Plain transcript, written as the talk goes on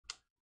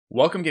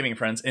Welcome, gaming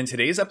friends. In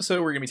today's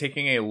episode, we're going to be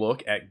taking a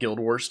look at Guild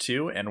Wars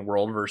 2 and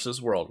World vs.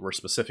 World. We're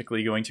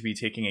specifically going to be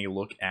taking a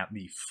look at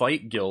the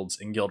fight guilds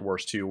in Guild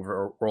Wars 2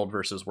 World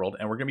vs. World,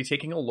 and we're going to be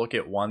taking a look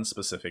at one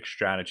specific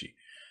strategy.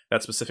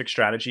 That specific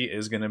strategy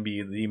is going to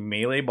be the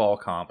melee ball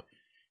comp,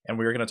 and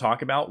we're going to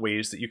talk about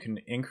ways that you can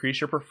increase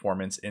your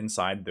performance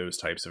inside those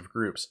types of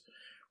groups.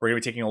 We're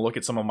going to be taking a look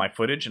at some of my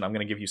footage, and I'm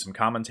going to give you some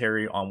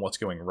commentary on what's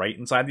going right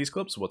inside these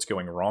clips, what's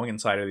going wrong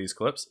inside of these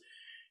clips,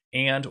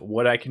 and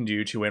what I can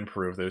do to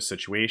improve those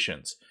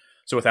situations.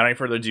 So without any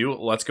further ado,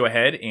 let's go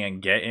ahead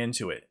and get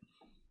into it.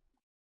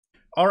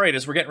 Alright,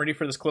 as we're getting ready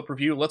for this clip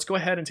review, let's go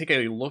ahead and take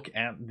a look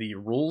at the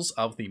rules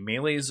of the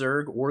melee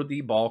Zerg or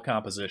the ball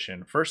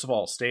composition. First of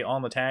all, stay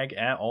on the tag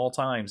at all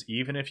times,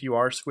 even if you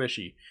are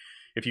squishy.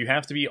 If you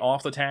have to be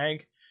off the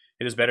tag,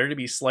 it is better to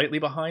be slightly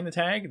behind the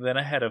tag than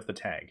ahead of the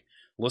tag.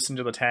 Listen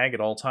to the tag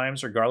at all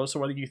times, regardless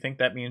of whether you think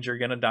that means you're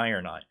going to die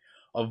or not.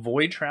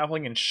 Avoid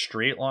traveling in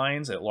straight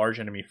lines at large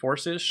enemy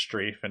forces.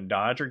 Strafe and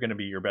dodge are going to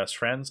be your best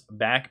friends.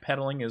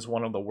 Backpedaling is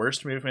one of the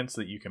worst movements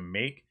that you can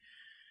make.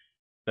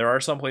 There are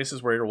some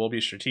places where it will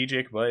be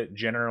strategic, but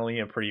generally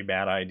a pretty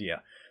bad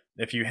idea.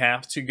 If you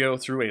have to go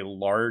through a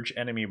large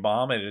enemy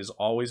bomb, it is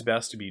always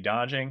best to be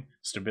dodging.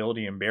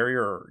 Stability and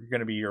barrier are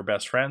going to be your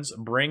best friends.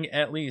 Bring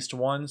at least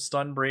one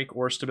stun break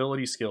or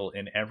stability skill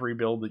in every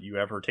build that you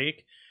ever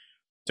take.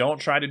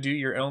 Don't try to do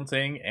your own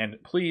thing, and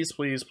please,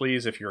 please,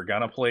 please, if you're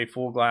gonna play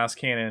full glass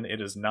cannon,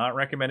 it is not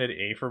recommended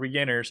for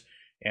beginners,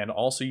 and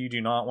also you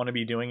do not want to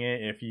be doing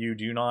it if you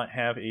do not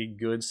have a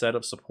good set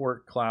of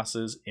support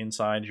classes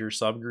inside your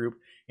subgroup,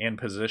 and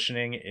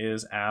positioning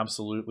is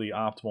absolutely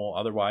optimal,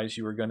 otherwise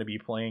you are going to be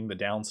playing the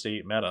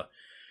downstate meta.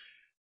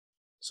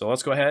 So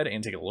let's go ahead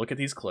and take a look at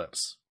these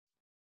clips.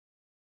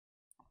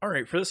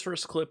 Alright, for this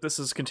first clip, this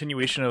is a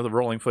continuation of the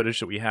rolling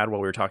footage that we had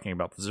while we were talking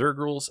about the Zerg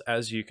rules.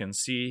 As you can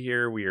see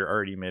here, we are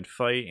already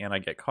mid-fight, and I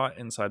get caught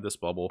inside this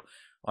bubble.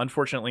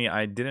 Unfortunately,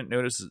 I didn't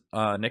notice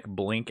Nick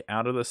blink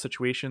out of the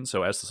situation,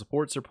 so as the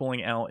supports are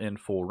pulling out in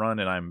full run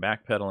and I'm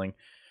backpedaling,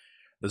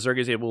 the Zerg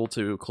is able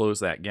to close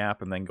that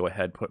gap and then go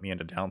ahead, put me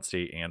into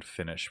downstate, and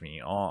finish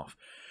me off.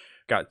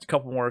 Got a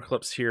couple more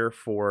clips here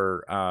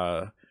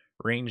for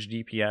range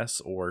DPS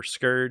or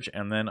Scourge,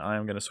 and then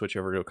I'm going to switch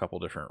over to a couple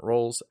different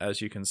roles. As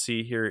you can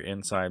see here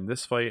inside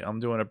this fight, I'm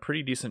doing a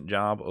pretty decent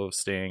job of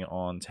staying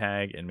on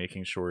tag and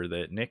making sure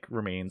that Nick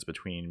remains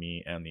between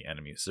me and the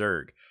enemy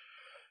Zerg.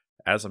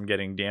 As I'm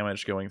getting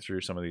damaged going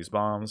through some of these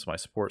bombs, my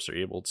supports are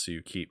able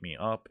to keep me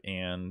up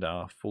and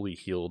fully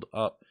healed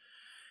up.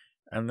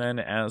 And then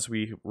as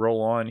we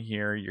roll on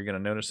here, you're going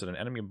to notice that an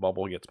enemy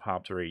bubble gets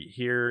popped right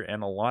here,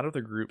 and a lot of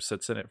the group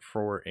sits in it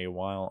for a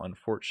while,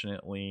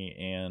 unfortunately,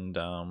 and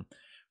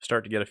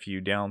start to get a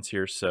few downs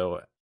here.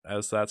 So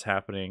as that's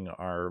happening,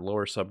 our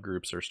lower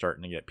subgroups are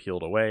starting to get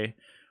peeled away,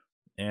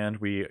 and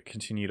we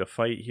continue to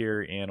fight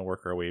here and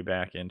work our way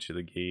back into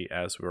the gate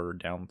as we're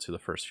down to the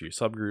first few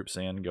subgroups,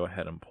 and go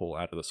ahead and pull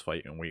out of this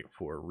fight and wait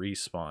for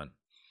respawn.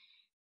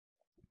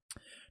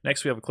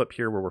 Next, we have a clip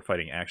here where we're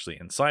fighting actually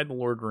inside the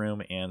Lord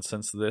Room, and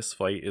since this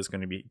fight is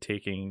going to be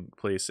taking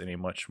place in a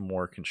much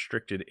more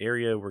constricted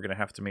area, we're going to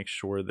have to make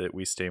sure that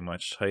we stay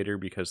much tighter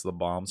because the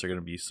bombs are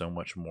going to be so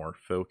much more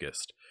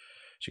focused.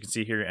 As you can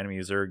see here, enemy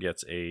Zerg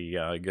gets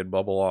a good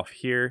bubble off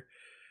here,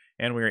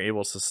 and we are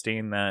able to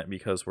sustain that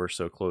because we're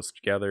so close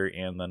together,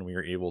 and then we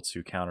are able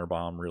to counter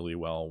bomb really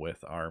well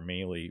with our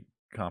melee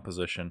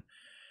composition.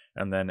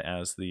 And then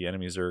as the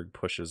enemy Zerg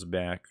pushes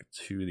back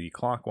to the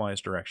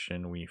clockwise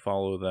direction, we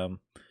follow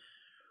them.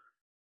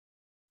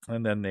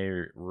 And then they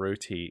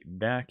rotate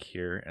back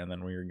here, and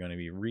then we are going to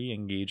be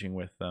re-engaging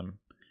with them.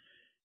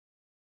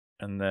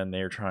 And then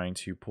they're trying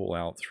to pull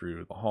out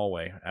through the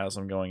hallway. As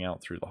I'm going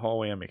out through the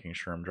hallway, I'm making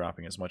sure I'm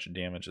dropping as much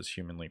damage as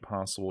humanly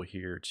possible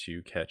here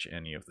to catch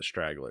any of the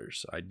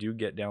stragglers. I do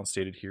get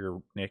downstated here.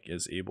 Nick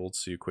is able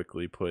to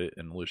quickly put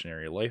an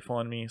illusionary life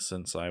on me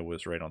since I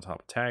was right on top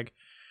of tag.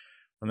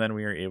 And then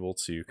we are able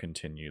to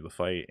continue the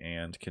fight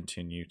and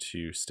continue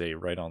to stay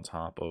right on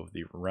top of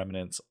the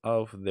remnants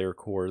of their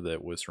core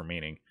that was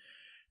remaining.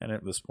 And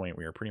at this point,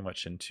 we are pretty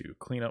much into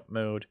cleanup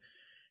mode.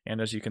 And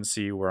as you can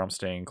see, where I'm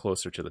staying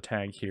closer to the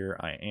tag here,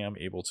 I am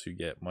able to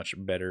get much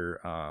better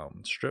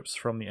strips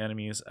from the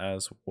enemies,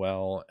 as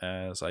well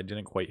as I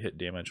didn't quite hit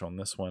damage on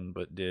this one,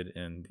 but did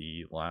in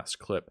the last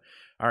clip.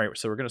 Alright,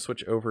 so we're going to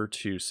switch over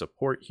to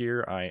support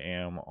here. I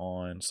am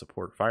on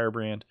support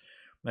Firebrand.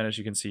 And as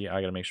you can see,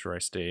 I got to make sure I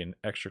stay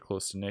extra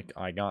close to Nick.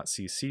 I got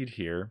CC'd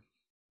here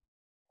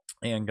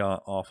and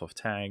got off of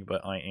tag,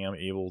 but I am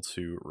able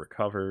to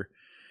recover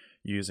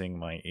using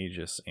my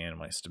Aegis and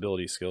my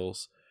stability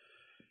skills.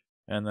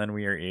 And then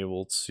we are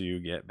able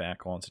to get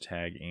back onto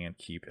tag and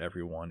keep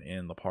everyone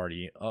in the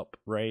party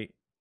upright.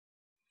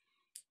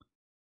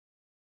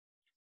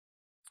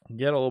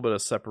 Get a little bit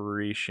of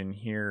separation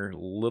here, a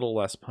little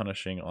less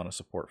punishing on a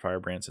support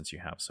Firebrand since you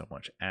have so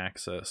much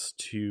access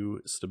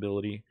to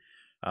stability.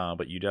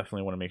 But you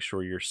definitely want to make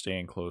sure you're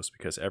staying close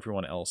because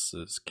everyone else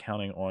is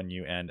counting on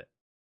you, and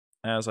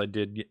as I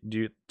did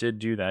do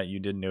that, you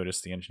did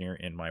notice the engineer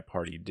in my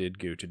party did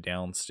go to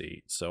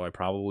downstate, so I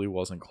probably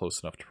wasn't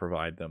close enough to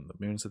provide them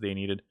the moons that they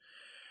needed.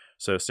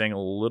 So staying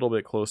a little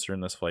bit closer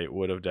in this fight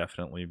would have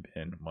definitely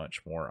been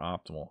much more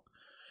optimal.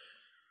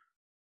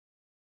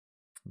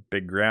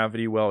 Big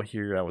gravity well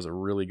here. That was a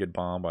really good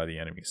bomb by the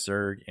enemy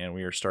Zerg, and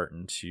we are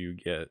starting to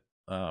get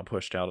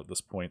pushed out at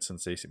this point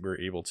since they were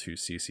able to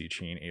CC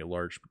chain a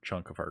large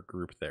chunk of our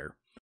group there.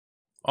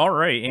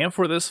 Alright, and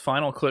for this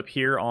final clip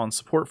here on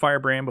Support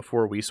Firebrand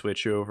before we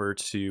switch over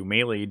to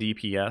Melee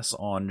DPS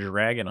on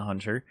Dragon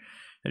Hunter,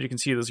 as you can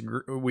see,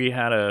 we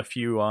had a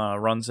few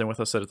runs in with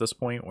us at this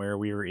point where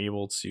we were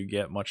able to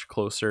get much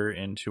closer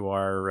into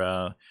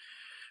our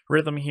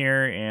rhythm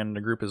here, and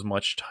the group is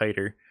much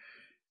tighter.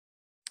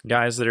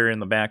 Guys that are in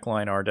the back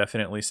line are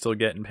definitely still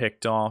getting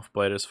picked off,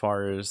 but as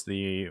far as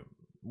the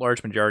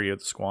large majority of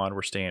the squad,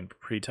 we're staying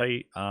pretty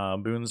tight.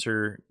 Boons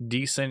are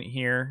decent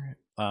here.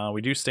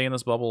 We do stay in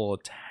this bubble a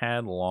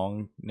tad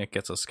long. Nick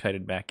gets us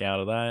kited back out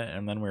of that,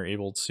 and then we're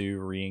able to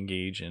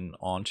re-engage and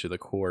onto the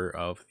core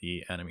of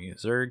the enemy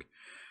Zerg.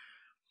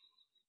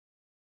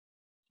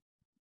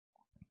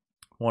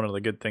 One of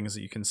the good things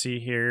that you can see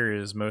here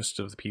is most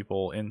of the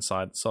people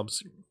inside the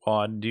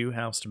sub-squad do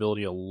have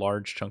stability a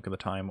large chunk of the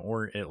time,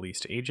 or at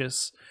least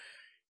Aegis.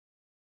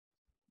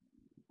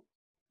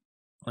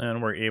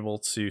 And we're able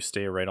to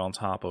stay right on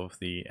top of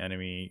the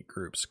enemy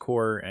group's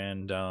core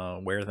and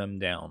wear them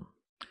down.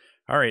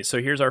 Alright, so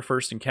here's our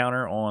first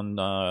encounter on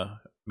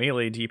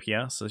Melee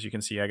DPS. As you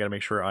can see, I gotta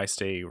make sure I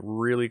stay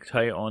really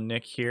tight on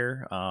Nick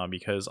here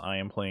because I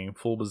am playing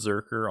full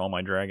Berserker on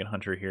my Dragon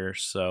Hunter here,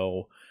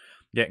 so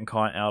getting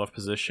caught out of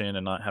position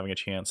and not having a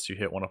chance to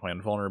hit one of my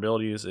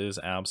invulnerabilities is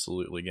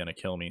absolutely going to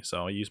kill me.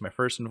 So I use my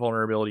first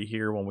invulnerability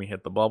here when we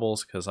hit the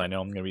bubbles because I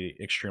know I'm going to be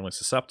extremely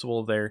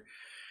susceptible there.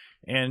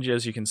 And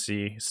as you can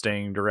see,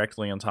 staying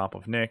directly on top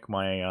of Nick,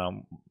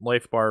 my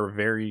life bar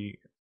very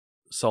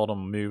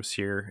seldom moves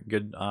here.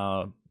 Good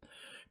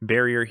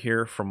barrier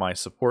here from my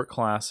support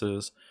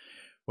classes,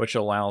 which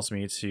allows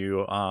me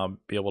to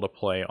be able to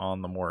play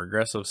on the more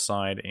aggressive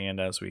side. And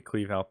as we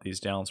cleave out these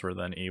downs, we're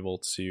then able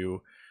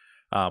to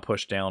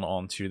push down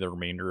onto the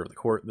remainder of the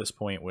court at this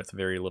point with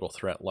very little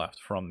threat left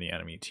from the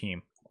enemy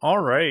team.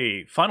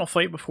 Alright, final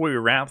fight before we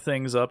wrap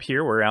things up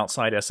here. We're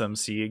outside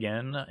SMC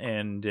again,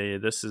 and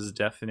this is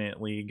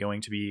definitely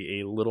going to be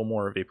a little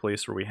more of a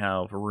place where we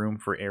have room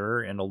for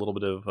error and a little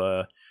bit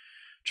of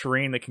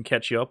terrain that can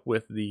catch you up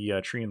with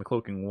the tree in the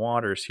cloaking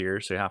waters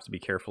here, so you have to be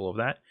careful of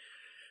that.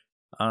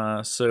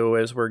 So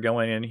as we're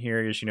going in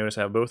here, as you notice,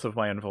 I have both of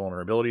my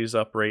invulnerabilities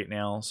up right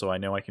now, so I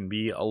know I can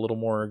be a little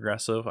more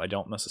aggressive. I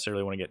don't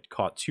necessarily want to get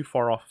caught too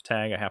far off of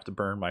tag. I have to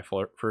burn my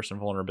first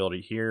invulnerability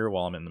here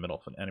while I'm in the middle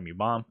of an enemy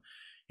bomb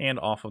and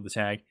off of the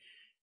tag.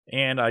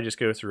 And I just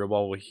go through a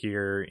bubble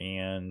here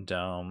and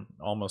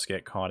almost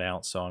get caught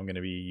out, so I'm going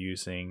to be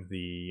using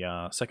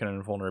the second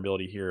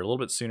invulnerability here a little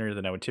bit sooner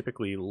than I would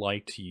typically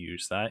like to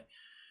use that.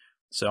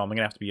 So I'm going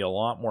to have to be a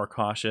lot more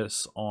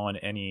cautious on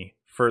any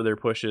further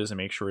pushes and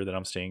make sure that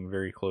I'm staying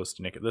very close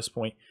to Nick at this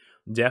point.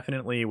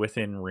 Definitely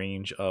within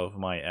range of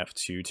my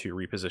F2 to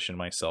reposition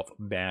myself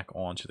back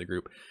onto the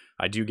group.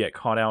 I do get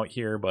caught out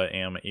here, but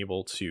am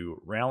able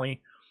to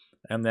rally.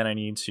 And then I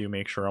need to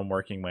make sure I'm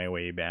working my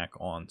way back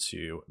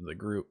onto the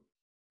group.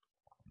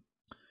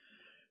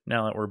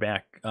 Now that we're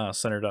back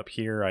centered up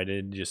here, I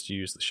did just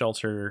use the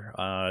shelter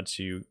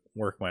to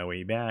work my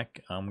way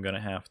back. I'm going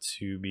to have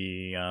to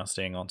be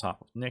staying on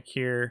top of Nick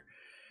here.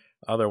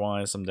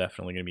 Otherwise, I'm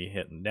definitely going to be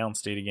hitting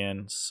downstate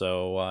again.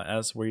 So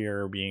as we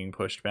are being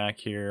pushed back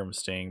here, I'm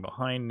staying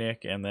behind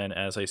Nick. And then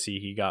as I see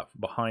he got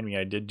behind me,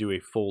 I did do a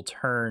full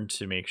turn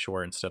to make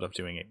sure, instead of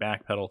doing a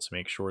backpedal, to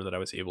make sure that I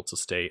was able to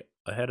stay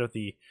ahead of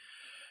the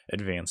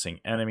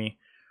advancing enemy.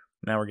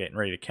 Now we're getting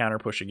ready to counter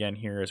push again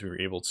here as we were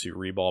able to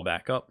reball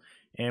back up.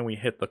 And we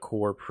hit the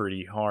core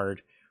pretty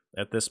hard.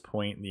 At this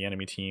point, the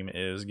enemy team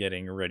is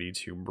getting ready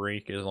to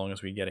break as long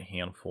as we get a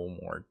handful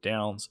more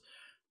downs.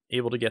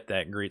 Able to get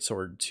that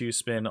Greatsword 2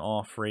 spin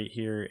off right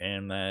here,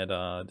 and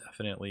that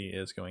definitely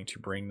is going to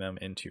bring them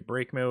into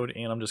break mode.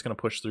 And I'm just going to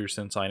push through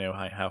since I know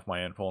I have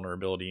my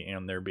invulnerability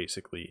and they're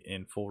basically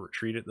in full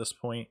retreat at this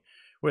point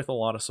with a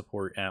lot of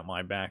support at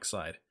my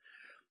backside.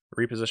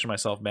 Reposition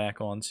myself back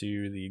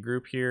onto the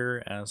group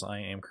here as I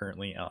am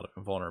currently out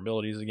of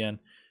invulnerabilities again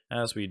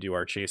as we do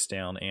our chase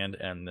down and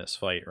end this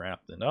fight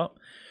wrapping up.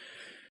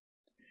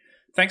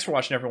 Thanks for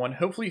watching, everyone.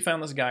 Hopefully you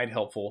found this guide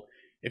helpful.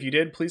 If you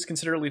did, please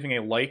consider leaving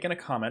a like and a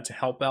comment to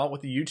help out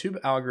with the YouTube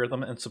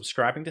algorithm and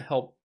subscribing to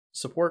help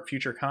support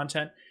future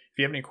content. If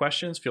you have any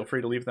questions, feel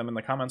free to leave them in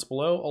the comments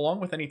below, along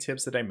with any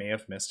tips that I may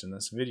have missed in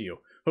this video.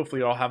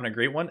 Hopefully you're all having a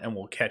great one, and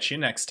we'll catch you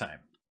next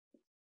time.